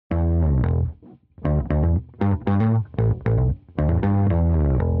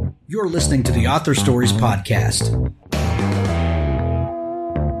You're listening to the Author Stories Podcast,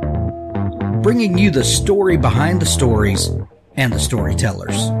 bringing you the story behind the stories and the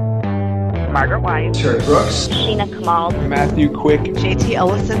storytellers. Margaret White, Terry Brooks, Sheena Kamal, Matthew Quick, JT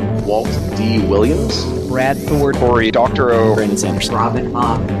Ellison, Walt D. Williams, Brad Thor, Corey Doctorow, Brandon Sanderson, Robin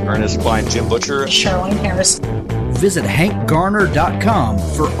Mott, Ernest Klein, Jim Butcher, Charlene Harris. Visit hankgarner.com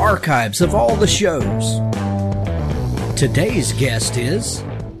for archives of all the shows. Today's guest is...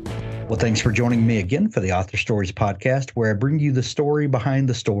 Well, thanks for joining me again for the Author Stories Podcast, where I bring you the story behind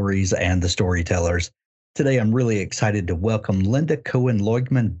the stories and the storytellers. Today, I'm really excited to welcome Linda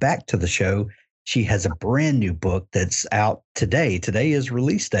Cohen-Leugman back to the show. She has a brand new book that's out today. Today is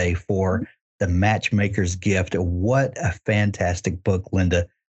release day for The Matchmaker's Gift. What a fantastic book, Linda.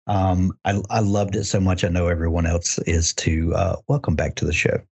 I loved it so much. I know everyone else is too. Welcome back to the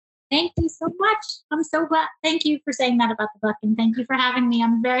show. Thank you so much. I'm so glad. Thank you for saying that about the book, and thank you for having me.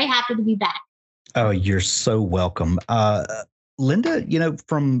 I'm very happy to be back. Oh, you're so welcome. Linda,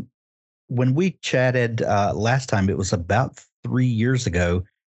 from when we chatted last time, it was about 3 years ago,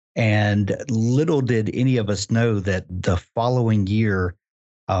 and little did any of us know that the following year,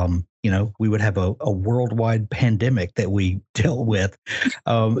 we would have a worldwide pandemic that we dealt with.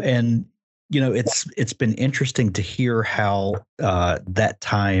 It's been interesting to hear how that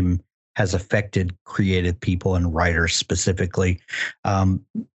time has affected creative people and writers specifically.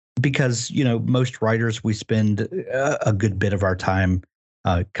 Because, most writers, we spend a good bit of our time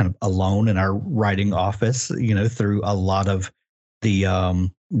kind of alone in our writing office, through a lot of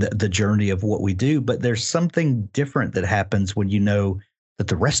the journey of what we do. But there's something different that happens when you know that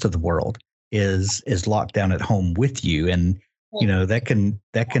the rest of the world is locked down at home with you. And, that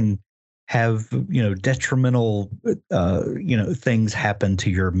can have, detrimental, things happen to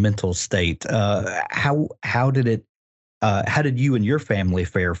your mental state. How did you and your family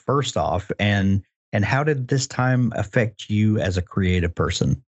fare first off? And how did this time affect you as a creative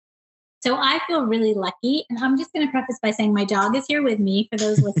person? So I feel really lucky. And I'm just going to preface by saying my dog is here with me. For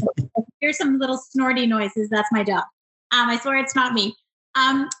those listening, here's some little snorty noises. That's my dog. I swear it's not me.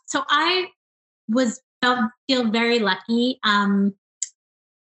 So I feel very lucky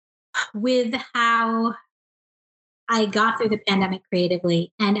with how I got through the pandemic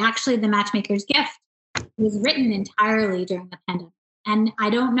creatively. And actually, The Matchmaker's Gift was written entirely during the pandemic. And I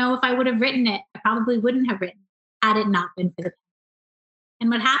don't know if I would have written it. I probably wouldn't have written had it not been for the pandemic. And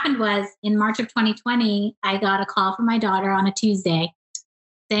what happened was in March of 2020, I got a call from my daughter on a Tuesday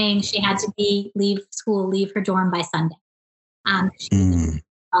saying she had to leave her dorm by Sunday. She was in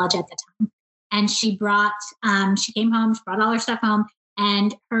college at the time. And she came home, she brought all her stuff home,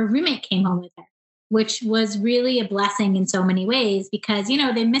 and her roommate came home with her, which was really a blessing in so many ways because,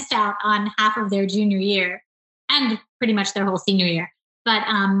 they missed out on half of their junior year and pretty much their whole senior year. But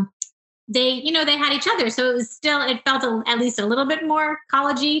they had each other. So it felt at least a little bit more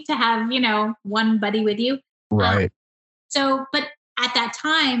college-y to have, one buddy with you. Right. But at that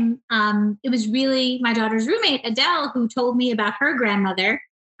time, it was really my daughter's roommate, Adele, who told me about her grandmother,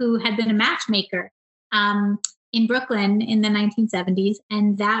 who had been a matchmaker in Brooklyn in the 1970s.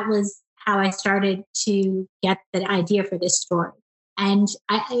 And that was how I started to get the idea for this story. And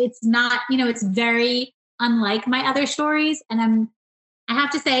it's not, it's very unlike my other stories. And I have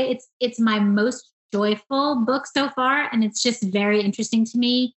to say it's my most joyful book so far. And it's just very interesting to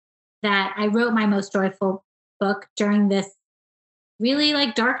me that I wrote my most joyful book during this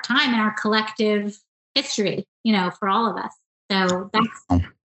really dark time in our collective history, for all of us. So that's,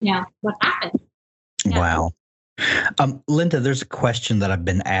 what happened. Yeah. Wow. Linda, there's a question that I've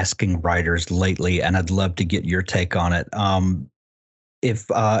been asking writers lately, and I'd love to get your take on it.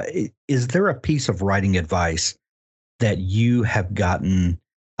 Is there a piece of writing advice that you have gotten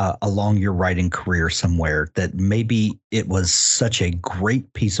along your writing career somewhere that maybe it was such a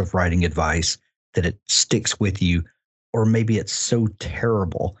great piece of writing advice that it sticks with you, or maybe it's so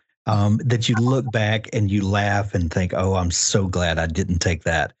terrible that you look back and you laugh and think, oh, I'm so glad I didn't take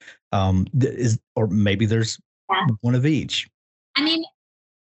that. Or maybe there's one of each. I mean,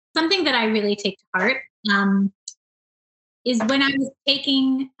 something that I really take to heart is when I was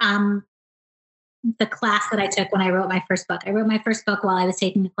taking the class that I took when I wrote my first book. I wrote my first book while I was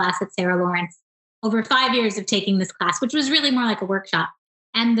taking the class at Sarah Lawrence. Over 5 years of taking this class, which was really more like a workshop.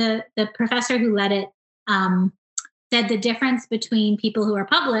 And the professor who led it said the difference between people who are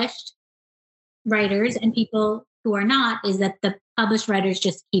published writers and people who are not is that the published writers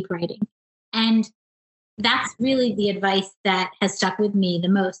just keep writing. And that's really the advice that has stuck with me the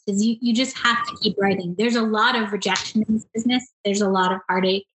most is you just have to keep writing. There's a lot of rejection in this business. There's a lot of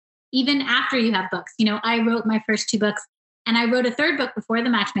heartache, even after you have books. I wrote my first 2 books And I wrote a third book before The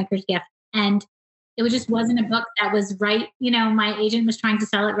Matchmaker's Gift. And it just wasn't a book that was right. My agent was trying to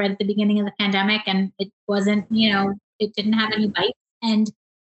sell it right at the beginning of the pandemic, and it wasn't, it didn't have any bite. And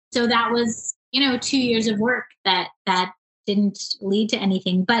so that was, 2 years of work that didn't lead to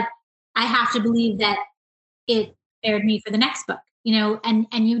anything. But I have to believe that it prepared me for the next book, and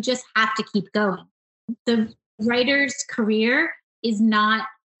you just have to keep going. The writer's career is not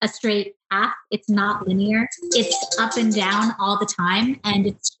a straight path. It's not linear. It's up and down all the time. And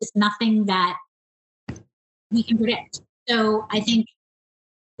it's just nothing that we can predict. So I think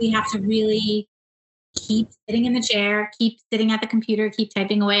we have to really keep sitting in the chair, keep sitting at the computer, keep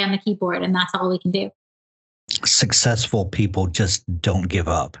typing away on the keyboard. And that's all we can do. Successful people just don't give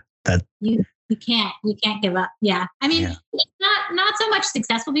up. That you can't give up. Yeah. I mean, It's not so much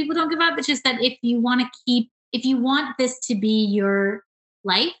successful people don't give up. It's just that if you want this to be your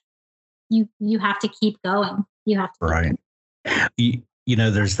life, you have to keep going. You have to. Right.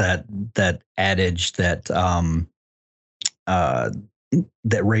 There's that adage that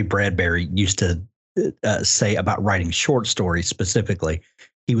that Ray Bradbury used to say about writing short stories specifically.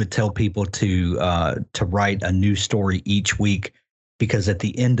 He would tell people to write a new story each week, because at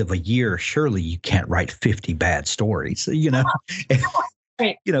the end of a year, surely you can't write 50 bad stories,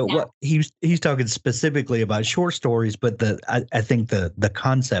 Right. What he's talking specifically about short stories, but I think the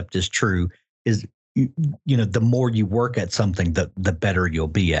concept is true, is the more you work at something, the better you'll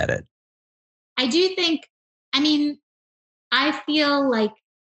be at it. I do think, I feel like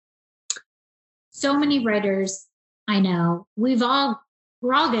so many writers I know, we're all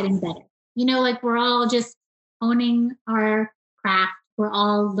getting better. We're all just owning our craft. We're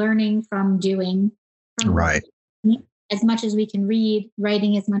all learning from doing. Right. As much as we can read,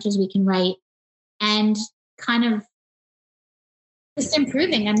 writing as much as we can write, and kind of just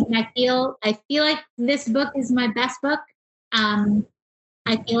improving. I feel like this book is my best book.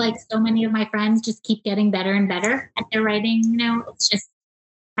 I feel like so many of my friends just keep getting better and better at their writing. It's just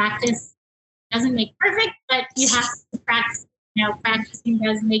practice doesn't make perfect, but you have to practice. Practicing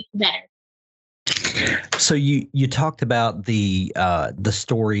does make you better. So you talked about the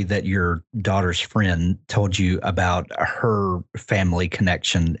story that your daughter's friend told you about her family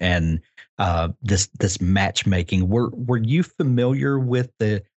connection and this matchmaking. Were you familiar with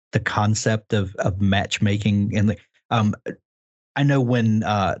the concept of matchmaking? And I know when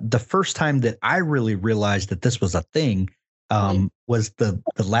the first time that I really realized that this was a thing was the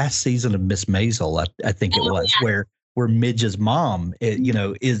last season of Miss Maisel. I think it was where Midge's mom,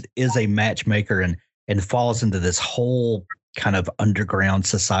 is a matchmaker and falls into this whole kind of underground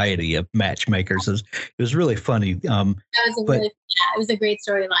society of matchmakers. It was really funny. It was a great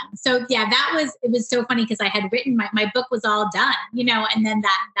storyline. So it was so funny because I had written my book was all done, and then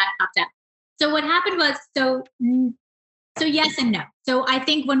that popped up. So what happened was, so yes and no. So I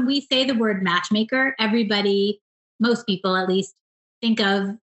think when we say the word matchmaker, most people at least, think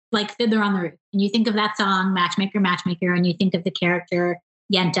of like Fiddler on the Roof. And you think of that song, Matchmaker, Matchmaker, and you think of the character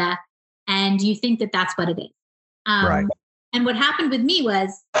Yenta, and you think that that's what it is. Right. And what happened with me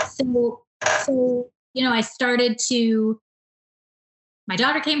was, I started to, my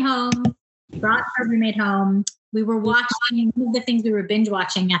daughter came home, brought her roommate home. We were watching, one of the things we were binge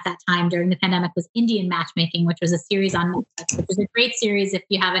watching at that time during the pandemic was Indian Matchmaking, which was a series on Netflix, which was a great series if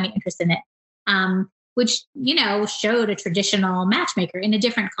you have any interest in it. Which, showed a traditional matchmaker in a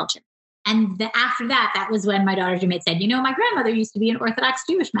different culture. And after that was when my daughter's roommate said, my grandmother used to be an Orthodox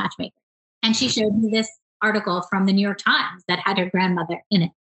Jewish matchmaker. And she showed me this article from the New York Times that had her grandmother in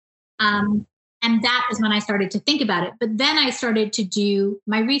it. And that was when I started to think about it. But then I started to do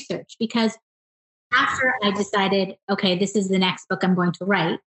my research, because after I decided, okay, this is the next book I'm going to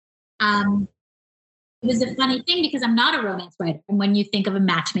write, it was a funny thing because I'm not a romance writer. And when you think of a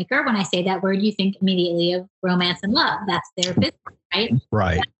matchmaker, when I say that word, you think immediately of romance and love. That's their business, right?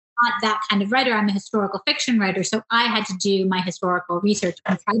 Right. I'm not that kind of writer. I'm a historical fiction writer. So I had to do my historical research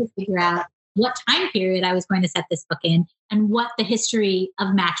and try to figure out what time period I was going to set this book in and what the history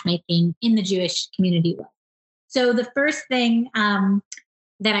of matchmaking in the Jewish community was. So the first thing that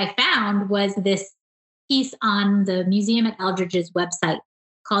I found was this piece on the Museum at Eldridge's website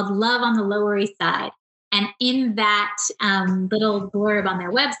called Love on the Lower East Side. And in that little blurb on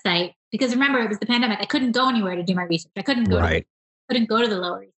their website, because remember, it was the pandemic, I couldn't go anywhere to do my research. I couldn't go to the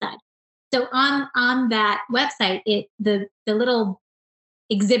Lower East Side. So on that website, the little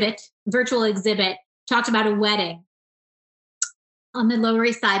virtual exhibit, talked about a wedding on the Lower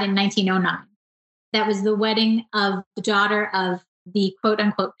East Side in 1909. That was the wedding of the daughter of the quote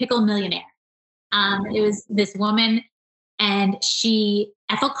unquote pickle millionaire. It was this woman, and she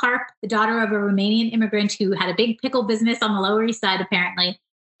Ethel Karp, the daughter of a Romanian immigrant who had a big pickle business on the Lower East Side, apparently,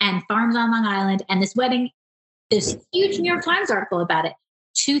 and farms on Long Island. And this wedding, this huge New York Times article about it.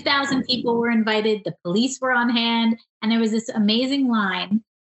 2,000 people were invited. The police were on hand. And there was this amazing line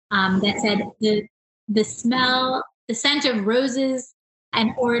that said, the scent of roses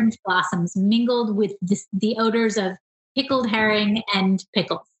and orange blossoms mingled with the odors of pickled herring and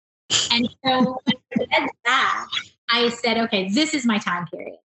pickles. And so when I read that, I said, okay, this is my time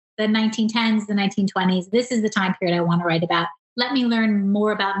period. The 1910s, the 1920s. This is the time period I want to write about. Let me learn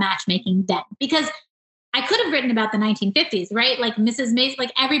more about matchmaking then. Because I could have written about the 1950s, right? Like Mrs. Mason,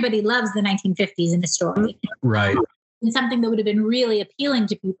 like everybody loves the 1950s in a story. Right. And something that would have been really appealing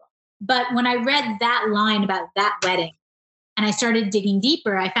to people. But when I read that line about that wedding and I started digging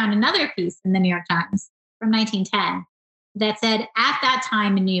deeper, I found another piece in the New York Times from 1910 that said, at that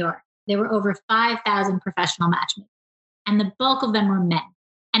time in New York, there were over 5,000 professional matchmakers, and the bulk of them were men.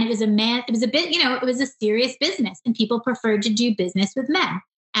 And it was a bit, it was a serious business, and people preferred to do business with men.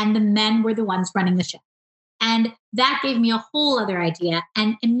 And the men were the ones running the show. And that gave me a whole other idea.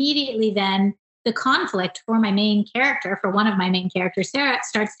 And immediately then the conflict for my main character, for one of my main characters, Sarah,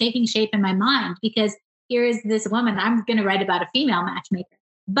 starts taking shape in my mind, because here is this woman, I'm going to write about a female matchmaker,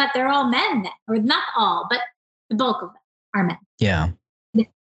 but they're all men then, or not all, but the bulk of them are men. Yeah.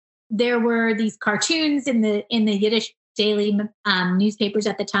 There were these cartoons in the Yiddish daily newspapers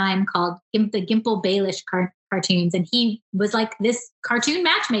at the time called the Gimpel Baelish cartoons. And he was like this cartoon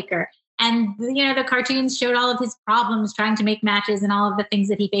matchmaker. And, the cartoons showed all of his problems trying to make matches and all of the things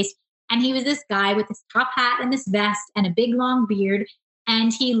that he faced. And he was this guy with this top hat and this vest and a big long beard.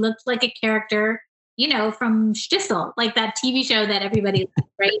 And he looked like a character, from Shtisel, like that TV show that everybody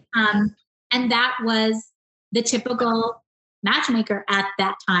loved, right? And that was the typical matchmaker at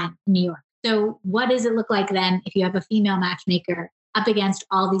that time in New York. So what does it look like then if you have a female matchmaker up against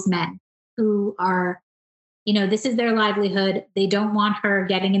all these men who are, this is their livelihood. They don't want her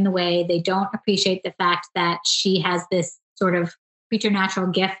getting in the way. They don't appreciate the fact that she has this sort of preternatural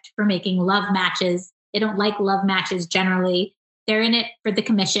gift for making love matches. They don't like love matches generally. They're in it for the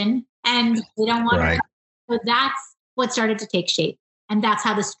commission, and they don't want her. So that's what started to take shape. And that's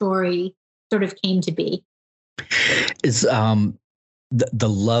how the story sort of came to be. Is the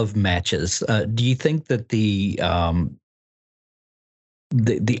love matches? Do you think that the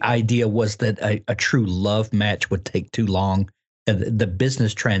idea was that a true love match would take too long? The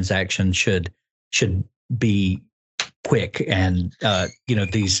business transaction should be quick, and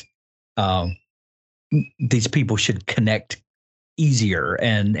these people should connect easier,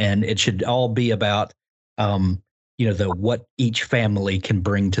 and it should all be about what each family can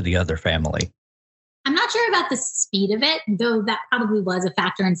bring to the other family. I'm not sure about the speed of it, though that probably was a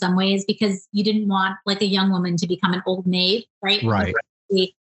factor in some ways, because you didn't want like a young woman to become an old maid, right? Right.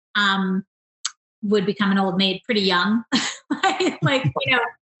 Would become an old maid pretty young, like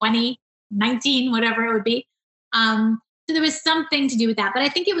 20, 19, whatever it would be. So there was something to do with that. But I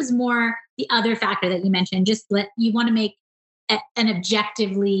think it was more the other factor that you mentioned, just that you want to make an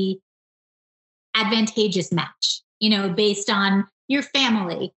objectively advantageous match, based on your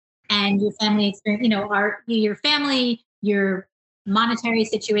family and your family experience, your family, your monetary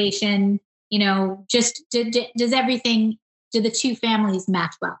situation, just does everything, do the two families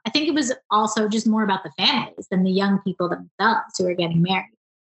match well? I think it was also just more about the families than the young people themselves who are getting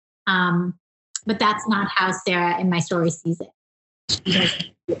married. But that's not how Sarah in my story sees it.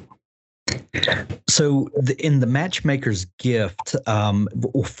 So in The Matchmaker's Gift,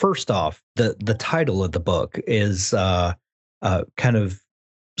 first off, the title of the book is kind of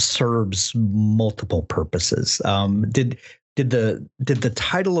serves multiple purposes. Did the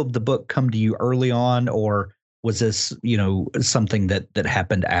title of the book come to you early on, or was this something that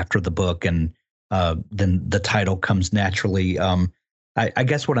happened after the book, and then the title comes naturally? I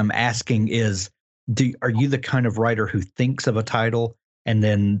guess what I'm asking is, are you the kind of writer who thinks of a title and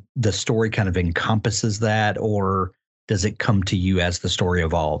then the story kind of encompasses that, or does it come to you as the story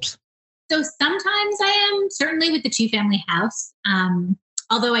evolves? So sometimes I am, certainly with the two-family house.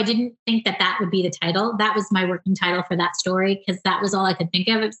 Although I didn't think that would be the title. That was my working title for that story, because that was all I could think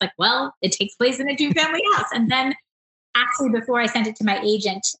of. It was like, well, it takes place in a two-family house. And then actually, before I sent it to my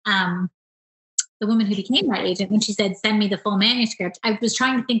agent, the woman who became my agent, when she said, send me the full manuscript, I was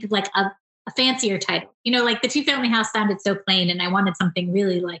trying to think of like a fancier title. Like the two-family house sounded so plain, and I wanted something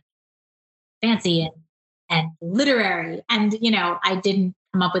really like fancy and literary. And, I didn't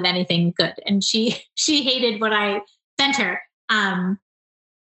come up with anything good. And she hated what I sent her.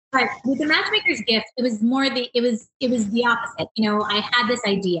 But with The Matchmaker's Gift, it was more it was the opposite. I had this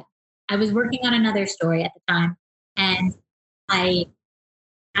idea. I was working on another story at the time, and I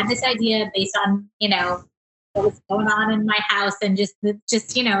had this idea based on, what was going on in my house and just the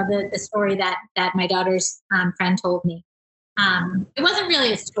story that my daughter's friend told me. It wasn't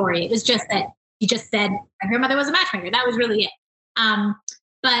really a story. It was just that he just said my grandmother was a matchmaker. That was really it.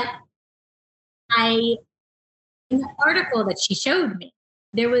 But in the article that she showed me,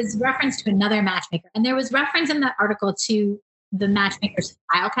 there was reference to another matchmaker, and there was reference in the article to the matchmaker's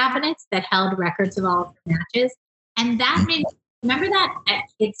file cabinets that held records of all of her matches. And that made me remember that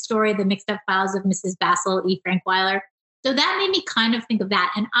kid story, The Mixed Up Files of Mrs. Basil E. Frankweiler. So that made me kind of think of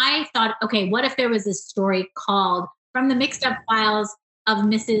that. And I thought, okay, what if there was a story called From the Mixed Up Files of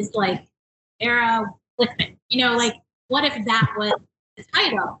Mrs. Sarah Glickman? What if that was the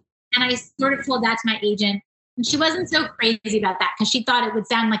title? And I sort of told that to my agent, and she wasn't so crazy about that because she thought it would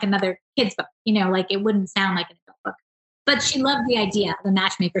sound like another kid's book, it wouldn't sound like an adult book. But she loved the idea of a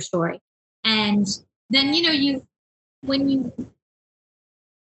matchmaker story. And then, when you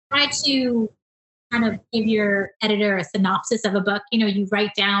try to kind of give your editor a synopsis of a book, you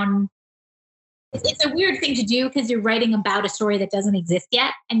write down, it's a weird thing to do because you're writing about a story that doesn't exist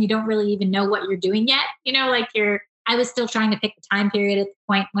yet and you don't really even know what you're doing yet. I was still trying to pick the time period at the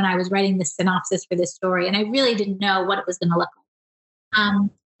point when I was writing the synopsis for this story, and I really didn't know what it was going to look like.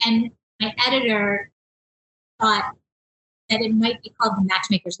 And my editor thought that it might be called The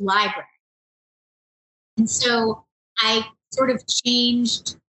Matchmaker's Library. And so I sort of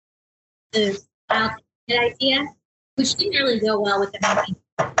changed the style idea, which didn't really go well with the matchmaker,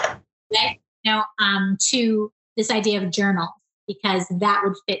 to this idea of journals, because that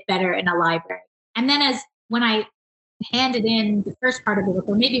would fit better in a library. And then when I handed in the first part of the book,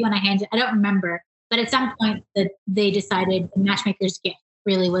 or maybe when I I don't remember, but at some point that they decided The Matchmaker's Gift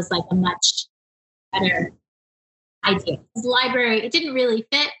really was a much better idea. The library, it didn't really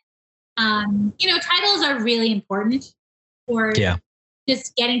fit. Titles are really important for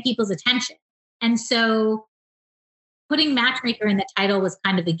just getting people's attention. And so putting matchmaker in the title was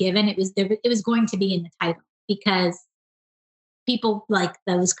kind of a given. It was going to be in the title because people like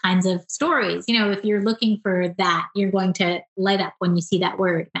those kinds of stories. If you're looking for that, you're going to light up when you see that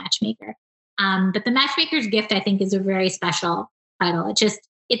word matchmaker. But The Matchmaker's Gift, I think, is a very special title.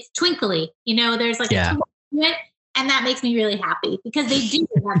 It's twinkly, there's a twinkle to it. And that makes me really happy because they do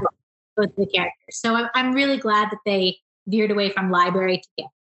have both the characters. So I'm really glad that they veered away from library to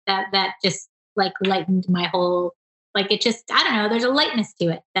gift. That just lightened my whole, I don't know, there's a lightness to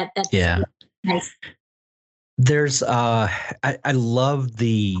it that's really nice. There's I love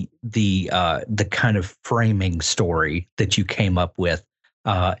the kind of framing story that you came up with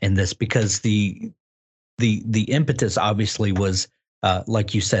in this, because the impetus obviously was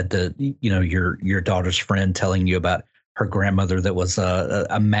like you said, your daughter's friend telling you about her grandmother that was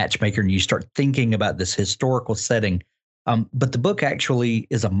a matchmaker, and you start thinking about this historical setting. But the book actually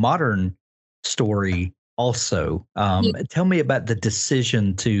is a modern story also. Tell me about the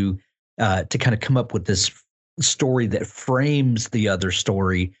decision to kind of come up with this story that frames the other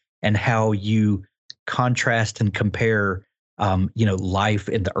story, and how you contrast and compare life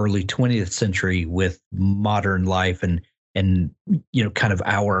in the early 20th century with modern life, and kind of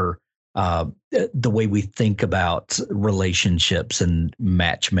our the way we think about relationships and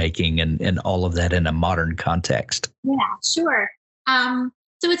matchmaking and all of that in a modern context. Yeah, sure.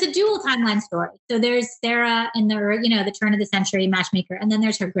 So it's a dual timeline story. So there's Sarah in the turn of the century matchmaker, and then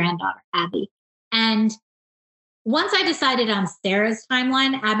there's her granddaughter, Abby. And once I decided on Sarah's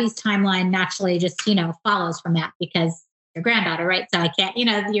timeline, Abby's timeline naturally just, follows from that because your granddaughter, right? So I can't,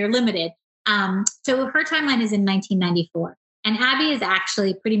 you're limited. So her timeline is in 1994, and Abby is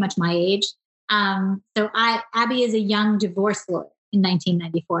actually pretty much my age. Abby is a young divorce lawyer in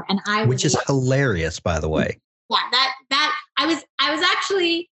 1994, and which is hilarious, by the way. Yeah, that I was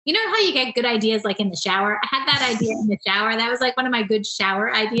actually, how you get good ideas in the shower? I had that idea in the shower. That was one of my good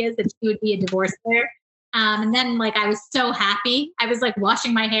shower ideas, that she would be a divorce lawyer. And then I was so happy. I was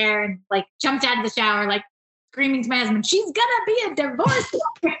washing my hair and jumped out of the shower, screaming to my husband, "She's gonna be a divorce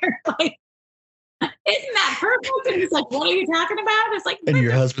lawyer!" Isn't that perfect? And he's like, "What are you talking about?" It's and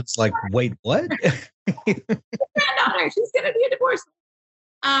your husband's like, "Wait, what?" Granddaughter, she's gonna be a divorce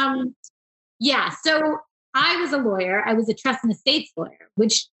lawyer. Yeah. So I was a lawyer. I was a trust and estates lawyer,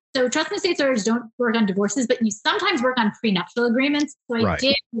 so trust and estates lawyers don't work on divorces, but you sometimes work on prenuptial agreements. So I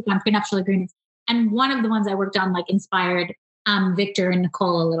did work on prenuptial agreements. And one of the ones I worked on inspired Victor and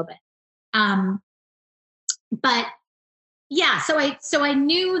Nicole a little bit. But yeah, so I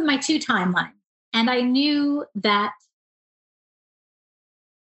knew my two timelines, and I knew that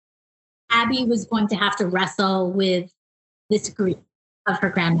Abby was going to have to wrestle with this grief of her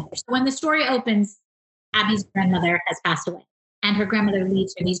grandmother. So when the story opens, Abby's grandmother has passed away. and her grandmother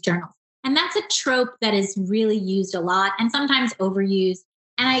leaves her these journals. And that's a trope that is really used a lot and sometimes overused.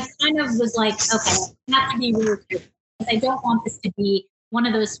 And I kind of was like, okay, I have to be really careful because I don't want this to be one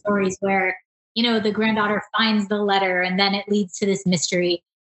of those stories where, the granddaughter finds the letter and then it leads to this mystery.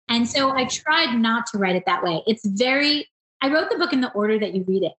 And so I tried not to write it that way. I wrote the book in the order that you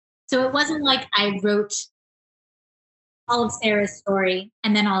read it. So it wasn't like I wrote all of Sarah's story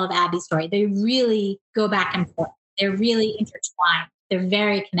and then all of Abby's story. They really go back and forth. They're really intertwined. They're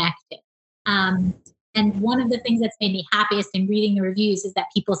very connected. And one of the things that's made me happiest in reading the reviews is that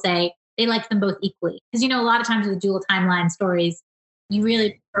people say they like them both equally. Because, a lot of times with dual timeline stories, you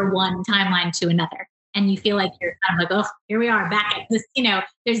really prefer one timeline to another. And you feel like you're kind of like, oh, here we are back at this,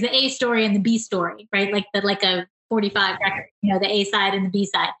 there's the A story and the B story, right? Like a 45 record, the A side and the B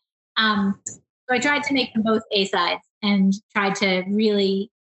side. So I tried to make them both A sides and tried to really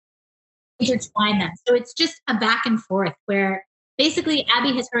intertwine them. So it's just a back and forth where basically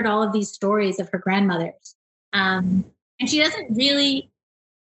Abby has heard all of these stories of her grandmothers. And she doesn't really,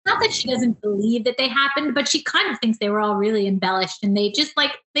 not that she doesn't believe that they happened, but she kind of thinks they were all really embellished and they just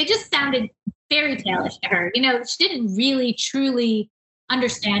sounded fairy tale-ish to her. She didn't really truly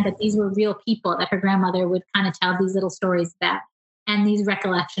understand that these were real people that her grandmother would kind of tell these little stories about and these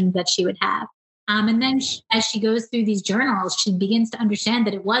recollections that she would have. And then as she goes through these journals, she begins to understand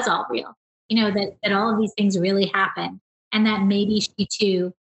that it was all real, that all of these things really happened and that maybe she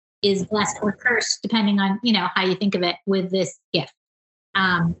too is blessed or cursed, depending on, how you think of it, with this gift.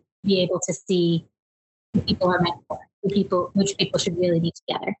 Be able to see who people are meant for, which people should really be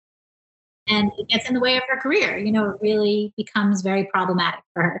together. And it gets in the way of her career. It really becomes very problematic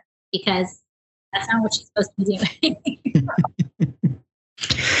for her because that's not what she's supposed to be doing.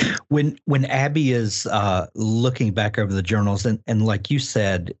 When Abby is looking back over the journals, and like you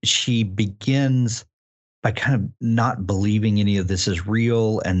said, she begins by kind of not believing any of this is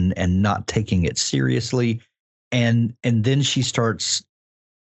real and not taking it seriously, and then she starts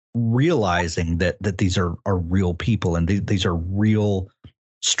realizing that these are real people and these are real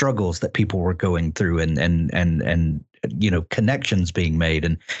struggles that people were going through and connections being made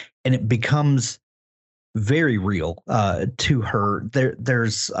and it becomes very real to her. There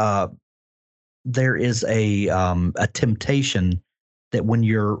is a temptation that when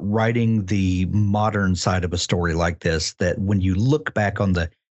you're writing the modern side of a story like this, that when you look back on the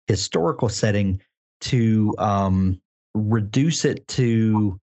historical setting to reduce it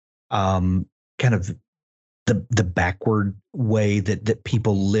to kind of the backward way that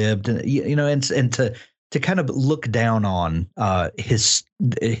people lived, and and to kind of look down on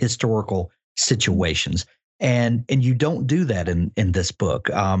historical situations, and you don't do that in this book.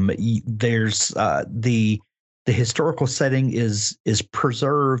 There's the historical setting is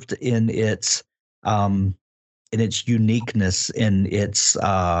preserved in its uniqueness, in its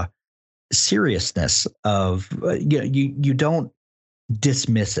seriousness of you don't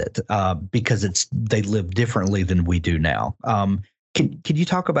dismiss it because they live differently than we do now. Can you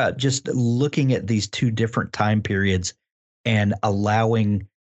talk about just looking at these two different time periods and allowing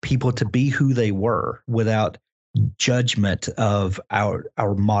people to be who they were without judgment of our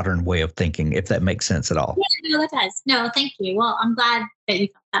modern way of thinking, if that makes sense at all? Yeah, no, that does. No, thank you. Well, I'm glad that you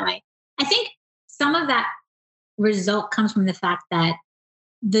felt that way. I think some of that result comes from the fact that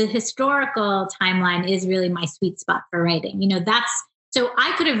the historical timeline is really my sweet spot for writing. So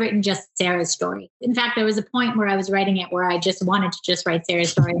I could have written just Sarah's story. In fact, there was a point where I was writing it where I just wanted to just write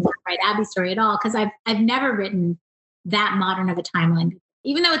Sarah's story and not write Abby's story at all, because I've never written that modern of a timeline,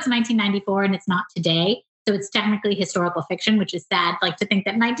 even though it's 1994 and it's not today. So it's technically historical fiction, which is sad, like to think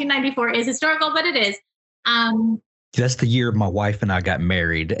that 1994 is historical, but it is. That's the year my wife and I got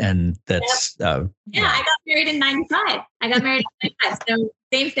married, and that's I got married in 95. So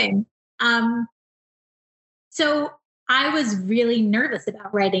same thing. So I was really nervous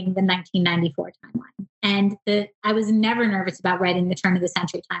about writing the 1994 timeline, and I was never nervous about writing the turn of the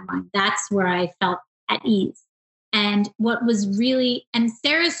century timeline. That's where I felt at ease. And and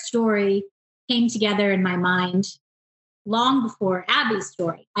Sarah's story came together in my mind long before Abby's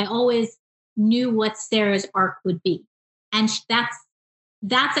story. I always knew what Sarah's arc would be. And that's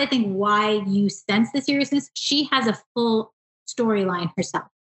I think why you sense the seriousness. She has a full storyline herself.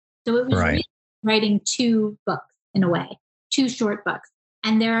 So it was really writing two books in a way, two short books.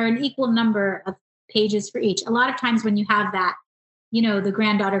 And there are an equal number of pages for each. A lot of times when you have that, the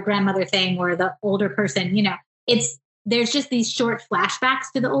granddaughter, grandmother thing, or the older person, there's just these short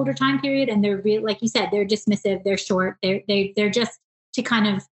flashbacks to the older time period. And they're like you said, they're dismissive, they're short, they're just to kind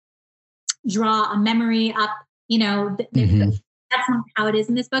of draw a memory up, That's not how it is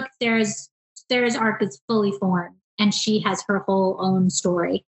in this book. Sarah's arc is fully formed and she has her whole own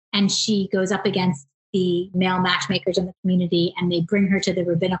story. And she goes up against the male matchmakers in the community, and they bring her to the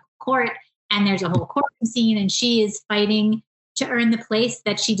rabbinical court, and there's a whole courtroom scene, and she is fighting to earn the place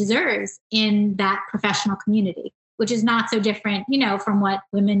that she deserves in that professional community, which is not so different, from what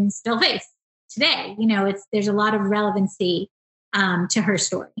women still face today. There's a lot of relevancy to her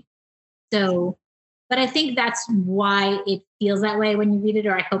story. So, but I think that's why it feels that way when you read it,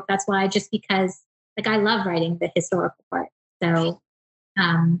 or I hope that's why, just because I love writing the historical part. So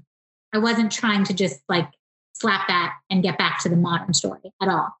I wasn't trying to just slap that and get back to the modern story at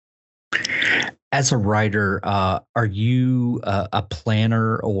all. As a writer, are you a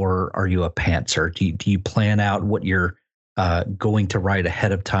planner or are you a pantser? Do you plan out what you're going to write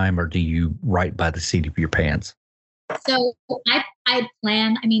ahead of time, or do you write by the seat of your pants? So I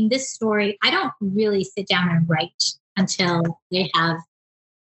plan. I mean, this story, I don't really sit down and write until I have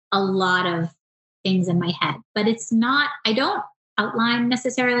a lot of things in my head. But it's not, I don't outline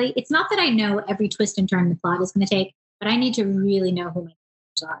necessarily. It's not that I know every twist and turn the plot is going to take, but I need to really know who my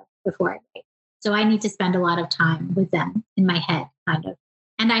characters are before I write. So I need to spend a lot of time with them in my head, kind of.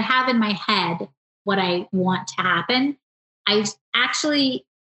 And I have in my head what I want to happen. I actually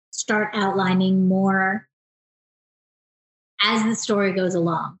start outlining more as the story goes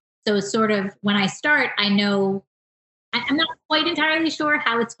along. So it's sort of, when I start, I know, I'm not quite entirely sure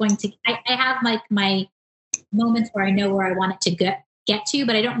how it's going to, I have my moments where I know where I want it to get to,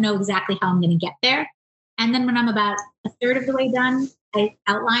 but I don't know exactly how I'm going to get there. And then when I'm about a third of the way done, I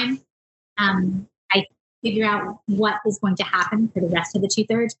outline, I figure out what is going to happen for the rest of the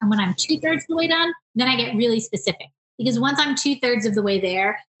 2/3. And when I'm 2/3 of the way done, then I get really specific, because once I'm 2/3 of the way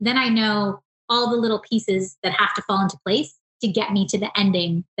there, then I know all the little pieces that have to fall into place to get me to the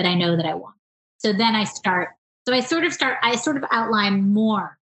ending that I know that I want. So then I start. So I sort of outline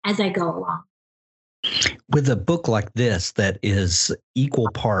more as I go along. With a book like this that is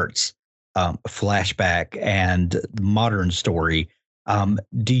equal parts flashback and modern story,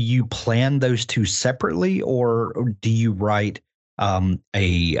 do you plan those two separately, or do you write a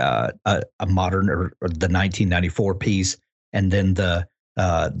modern or the 1994 piece and then the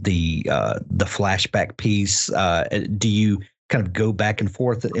flashback piece? Do you kind of go back and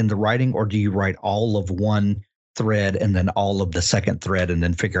forth in the writing, or do you write all of one thread and then all of the second thread and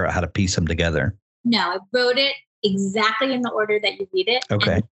then figure out how to piece them together? No, I wrote it exactly in the order that you read it.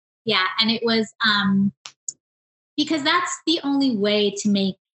 Okay. And it was because that's the only way to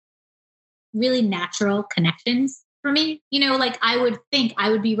make really natural connections for me. I would think I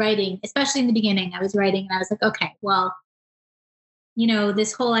would be writing, especially in the beginning, I was writing and I was like, okay, well,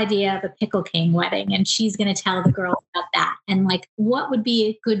 this whole idea of a pickle king wedding, and she's going to tell the girls about that. And what would be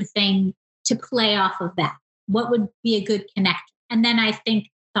a good thing to play off of that? What would be a good connection? And then I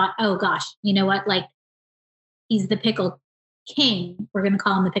thought, oh gosh, you know what? He's the pickle king. We're going to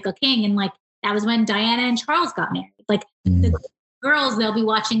call him the pickle king. And that was when Diana and Charles got married. The girls, they'll be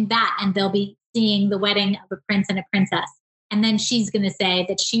watching that and they'll be seeing the wedding of a prince and a princess. And then she's going to say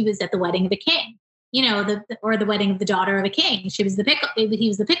that she was at the wedding of a king, or the wedding of the daughter of a king. He was the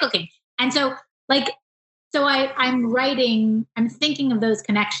pickle king. And so I'm writing, I'm thinking of those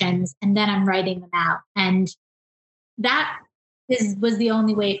connections, and then I'm writing them out. And that was the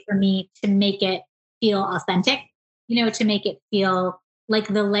only way for me to make it feel authentic, to make it feel like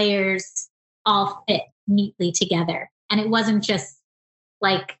the layers all fit neatly together. And it wasn't just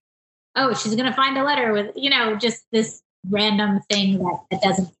oh, she's going to find a letter with, just this random thing that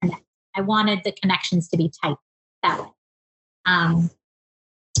doesn't connect. I wanted the connections to be tight that way.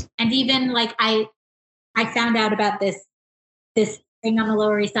 And even I found out about this thing on the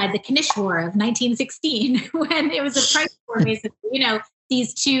Lower East Side, the Knish War of 1916, when it was a price war, basically.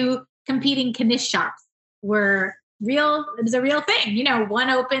 These two competing Knish shops were real. It was a real thing. One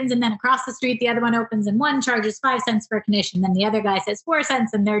opens and then across the street, the other one opens, and one charges 5 cents for a Knish, and then the other guy says 4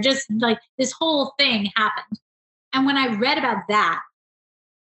 cents. And they're just this whole thing happened. And when I read about that,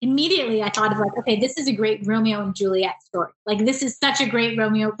 immediately I thought of okay, this is a great Romeo and Juliet story. This is such a great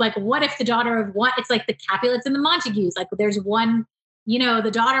Romeo. What if the daughter of one, it's like the Capulets and the Montagues. There's one,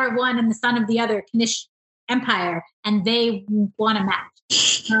 the daughter of one and the son of the other Knish empire, and they want to match.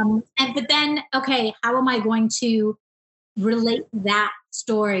 But then, okay, how am I going to relate that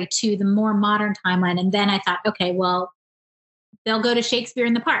story to the more modern timeline? And then I thought, okay, well, they'll go to Shakespeare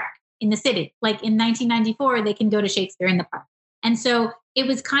in the Park in the city. In 1994, they can go to Shakespeare in the Park. And so it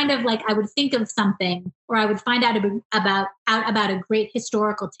was kind of I would think of something, or I would find out about a great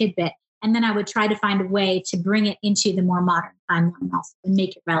historical tidbit, and then I would try to find a way to bring it into the more modern timeline also and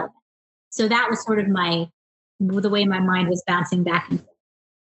make it relevant. So that was sort of the way my mind was bouncing back and forth.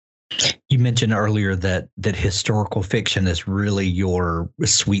 You mentioned earlier that historical fiction is really your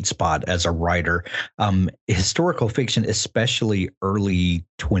sweet spot as a writer. Historical fiction, especially early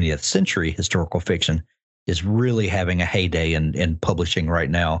 20th century historical fiction, is really having a heyday in publishing right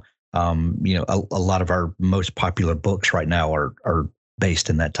now. A lot of our most popular books right now are based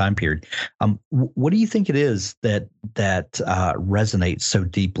in that time period. What do you think it is that resonates so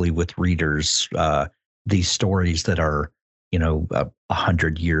deeply with readers? These stories that are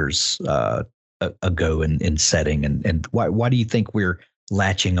 100 years ago in setting, and why do you think we're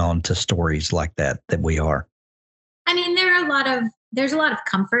latching on to stories like that we are? I mean, there's a lot of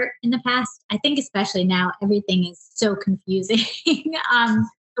comfort in the past. I think especially now, everything is so confusing.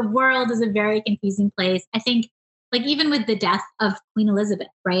 The world is a very confusing place. I think, like, even with the death of Queen Elizabeth,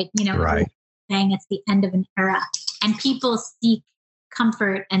 right? Right. Saying it's the end of an era, and people seek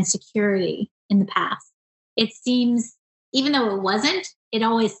comfort and security in the past. It seems, even though it wasn't, it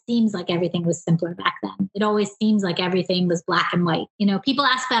always seems like everything was simpler back then. It always seems like everything was black and white. People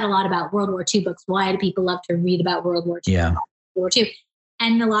ask that a lot about World War II books. Why do people love to read about World War II? Yeah. World War II?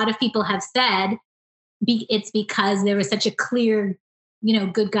 And a lot of people have said it's because there was such a clear,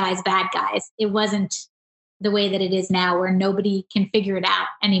 good guys, bad guys. It wasn't the way that it is now, where nobody can figure it out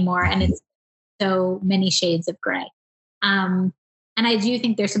anymore. And it's so many shades of gray. And I do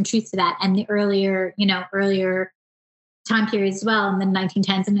think there's some truth to that. And the earlier time periods as well, in the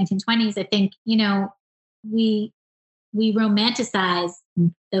 1910s and 1920s, I think, we romanticize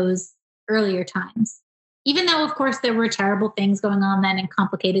those earlier times, even though, of course, there were terrible things going on then and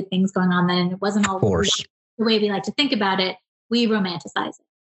complicated things going on then. And it wasn't all the way we like to think about it. We romanticize it.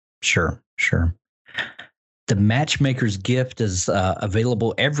 Sure. The Matchmaker's Gift is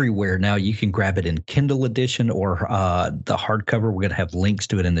available everywhere now. You can grab it in Kindle edition or the hardcover. We're going to have links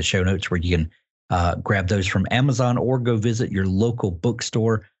to it in the show notes where you can grab those from Amazon or go visit your local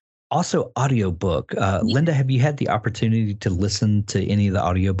bookstore. Also, audiobook. Linda, have you had the opportunity to listen to any of the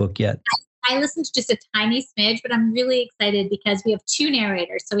audiobook yet? I listened to just a tiny smidge, but I'm really excited because we have two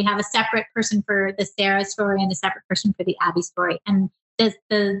narrators. So we have a separate person for the Sarah story and a separate person for the Abby story. And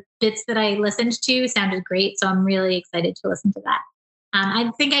the bits that I listened to sounded great. So I'm really excited to listen to that.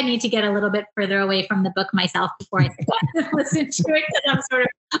 I think I need to get a little bit further away from the book myself before I listen to it, because I'm sort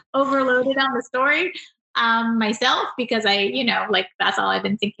of overloaded on the story myself, because that's all I've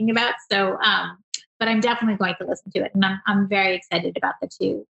been thinking about. So, but I'm definitely going to listen to it, and I'm very excited about the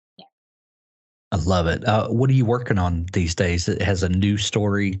two. Yeah. I love it. What are you working on these days? Has a new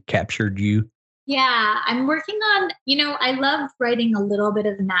story captured you? Yeah, I'm working on, I love writing a little bit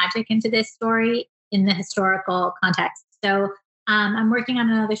of magic into this story in the historical context. So I'm working on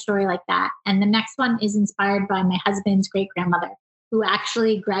another story like that. And the next one is inspired by my husband's great-grandmother, who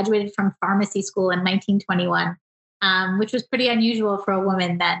actually graduated from pharmacy school in 1921, which was pretty unusual for a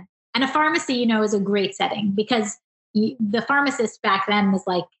woman then. And a pharmacy, is a great setting, because the pharmacist back then was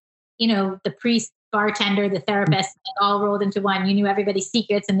like, the priest, bartender, the therapist, all rolled into one. You knew everybody's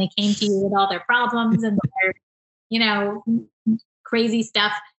secrets, and they came to you with all their problems and their, crazy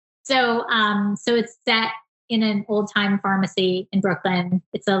stuff. So, so it's set in an old time pharmacy in Brooklyn.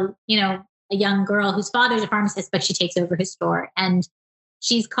 It's a young girl whose father's a pharmacist, but she takes over his store, and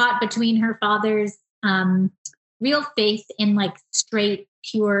she's caught between her father's real faith in like straight,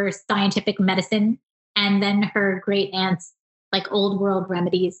 pure scientific medicine, and then her great aunt's like old world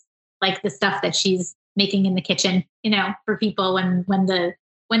remedies, like the stuff that she's making in the kitchen, for people when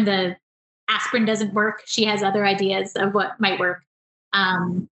the aspirin doesn't work, she has other ideas of what might work.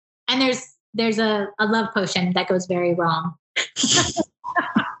 And there's a love potion that goes very wrong.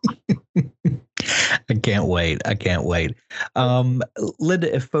 I can't wait.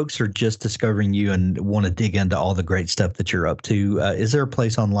 Linda, if folks are just discovering you and want to dig into all the great stuff that you're up to, is there a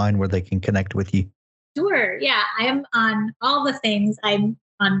place online where they can connect with you? Sure. Yeah, I am on all the things. I'm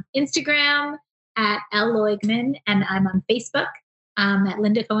on Instagram at L. Leugman, and I'm on Facebook at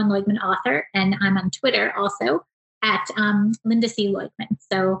Linda Cohen Leugman Author, and I'm on Twitter also at Linda C. Leugman.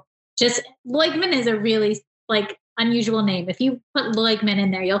 So just Leugman is a really unusual name. If you put Leugman in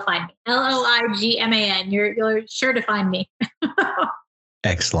there, you'll find me. Loigman. You're sure to find me.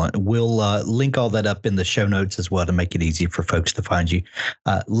 Excellent. We'll link all that up in the show notes as well to make it easy for folks to find you.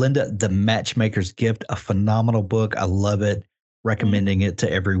 Linda, The Matchmaker's Gift, a phenomenal book. I love it. Recommending it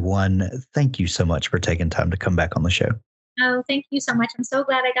to everyone. Thank you so much for taking time to come back on the show. Oh, thank you so much. I'm so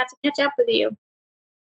glad I got to catch up with you.